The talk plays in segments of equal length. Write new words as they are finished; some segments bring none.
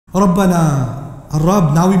Rabbana,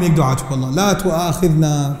 Ar-Rabb, now we make dua to Allah. La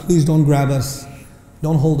tu'akhidna, please don't grab us.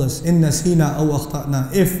 Don't hold us. In nasina aw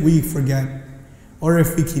akhta'na, if we forget or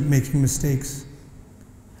if we keep making mistakes.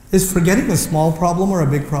 Is forgetting a small problem or a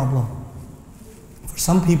big problem? For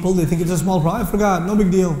some people, they think it's a small problem. I forgot, no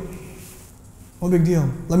big deal. No big deal.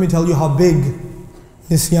 Let me tell you how big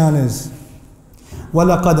nisyan is.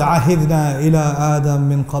 وَلَقَدْ عَهِدْنَا إِلَىٰ آدَمْ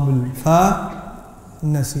مِنْ قَبْلِ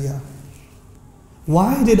فَنَسِيَا.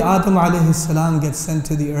 Why did Adam alayhi salam get sent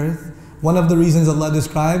to the earth? One of the reasons Allah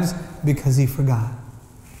describes, because he forgot.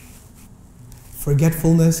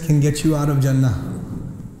 Forgetfulness can get you out of Jannah,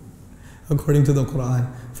 according to the Quran.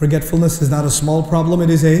 Forgetfulness is not a small problem, it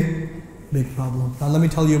is a big problem. Now let me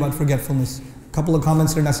tell you about forgetfulness. A couple of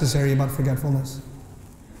comments are necessary about forgetfulness.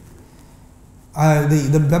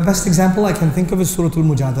 The best example I can think of is Surah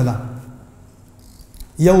Al-Mujadala.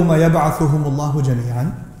 يَوْمَ يَبْعَثُهُمُ اللَّهُ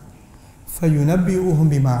جَمِيعًا فَيُنَبِّئُهُم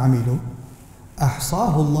بِمَا عَمِلُوا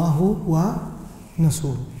أَحْصَاهُ اللَّهُ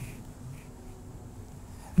وَنَسُوهُ.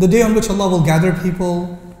 The day on which Allah will gather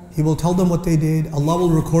people, He will tell them what they did, Allah will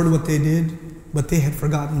record what they did, but they had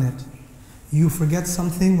forgotten it. You forget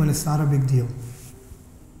something when it's not a big deal.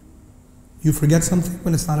 You forget something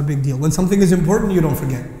when it's not a big deal. When something is important, you don't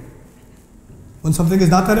forget. When something is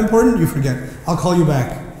not that important, you forget. I'll call you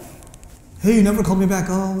back. Hey, you never called me back.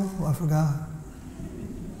 Oh, I forgot.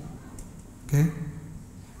 Okay?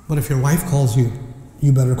 But if your wife calls you,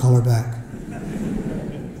 you better call her back.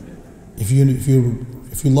 If you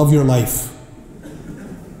love your life,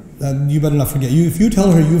 you better not forget. If you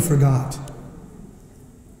tell her you forgot,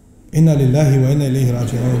 Inna lillahi wa inna ilayhi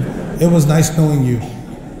raji'un. It was nice knowing you.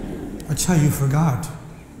 Acha, you forgot.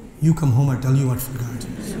 You come home, I tell you what forgot.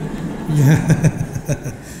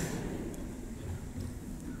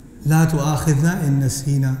 La tu'akhidna in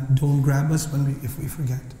nasina. Don't grab us if we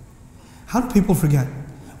forget. How do people forget?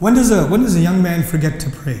 When does a young man forget to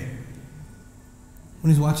pray?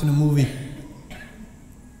 When he's watching a movie.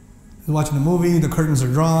 He's watching a movie, the curtains are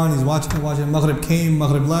drawn, he's watching, Maghrib came,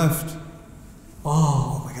 Maghrib left.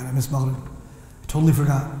 Oh my God, I missed Maghrib. I totally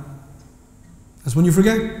forgot. That's when you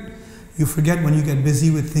forget. You forget when you get busy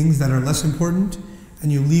with things that are less important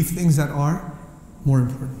and you leave things that are more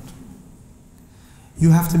important. You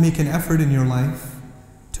have to make an effort in your life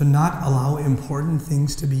to not allow important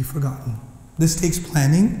things to be forgotten. This takes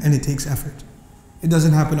planning and it takes effort. It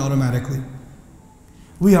doesn't happen automatically.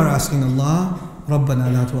 We are asking Allah,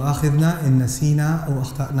 رَبَّنَا لَا تُؤَاخِذْنَا إِن نَسِينَا أَوْ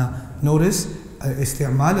أَخْطَأْنَا. Notice,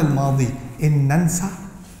 استعمال الماضي إن ننسى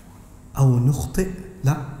أو نخطئ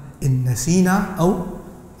لا إن نسينا أو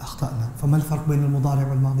أخطأنا. فما الفرق بين المضارع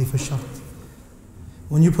والماضي في الشرط?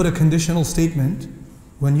 When you put a conditional statement,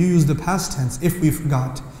 when you use the past tense, if we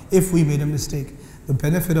forgot, if we made a mistake, the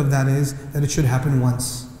benefit of that is that it should happen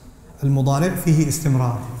once. المضارع فيه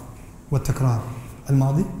استمرار والتكرار.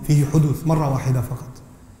 الماضي فيه حدوث مرة واحدة فقط.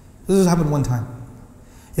 This has happened one time.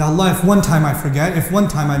 Ya Allah, if one time I forget, if one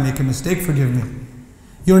time I make a mistake, forgive me.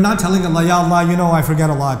 You're not telling Allah, Ya Allah, you know I forget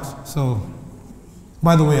a lot. So,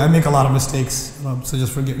 by the way, I make a lot of mistakes. So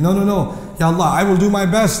just forgive. No. Ya Allah, I will do my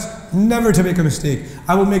best never to make a mistake.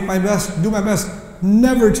 I will make my best, do my best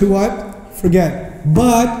never to what? Forget.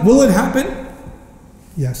 But will it happen?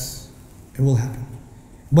 Yes, it will happen.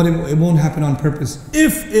 But it won't happen on purpose.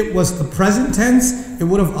 If it was the present tense, it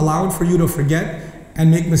would have allowed for you to forget and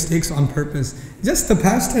make mistakes on purpose. Just the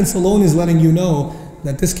past tense alone is letting you know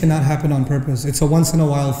that this cannot happen on purpose. It's a once in a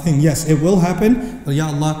while thing. Yes, it will happen, but Ya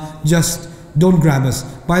Allah, just don't grab us.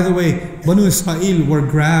 By the way, Banu Israel were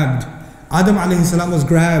grabbed. Adam alayhi salam was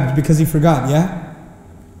grabbed because he forgot, yeah?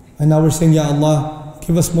 And now we're saying, Ya Allah,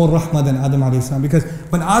 give us more rahmah than Adam alayhi salam. Because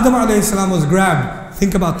when Adam alayhi salam was grabbed,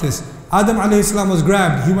 think about this. Adam alayhi salam was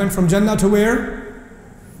grabbed. He went from Jannah to where?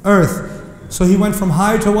 Earth. So he went from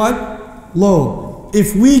high to what? Low.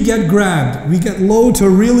 If we get grabbed, we get low to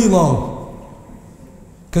really low.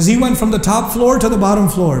 Because he went from the top floor to the bottom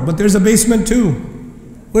floor. But there's a basement too.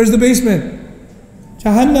 Where's the basement?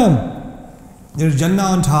 Jahannam. There's Jannah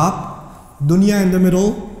on top, Dunya in the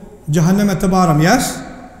middle, Jahannam at the bottom, yes?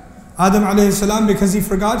 Adam alayhi salam, because he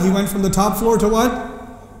forgot, he went from the top floor to what?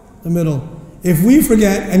 The middle. If we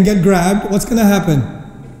forget and get grabbed, what's going to happen?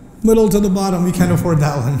 Middle to the bottom, we can't afford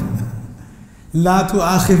that one. La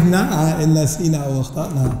tu'akhidna in nasina aw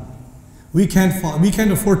akhta'na. We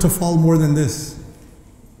can't afford to fall more than this.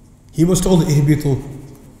 He was told, ihbitu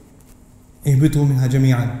minha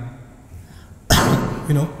jami'an.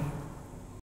 You know,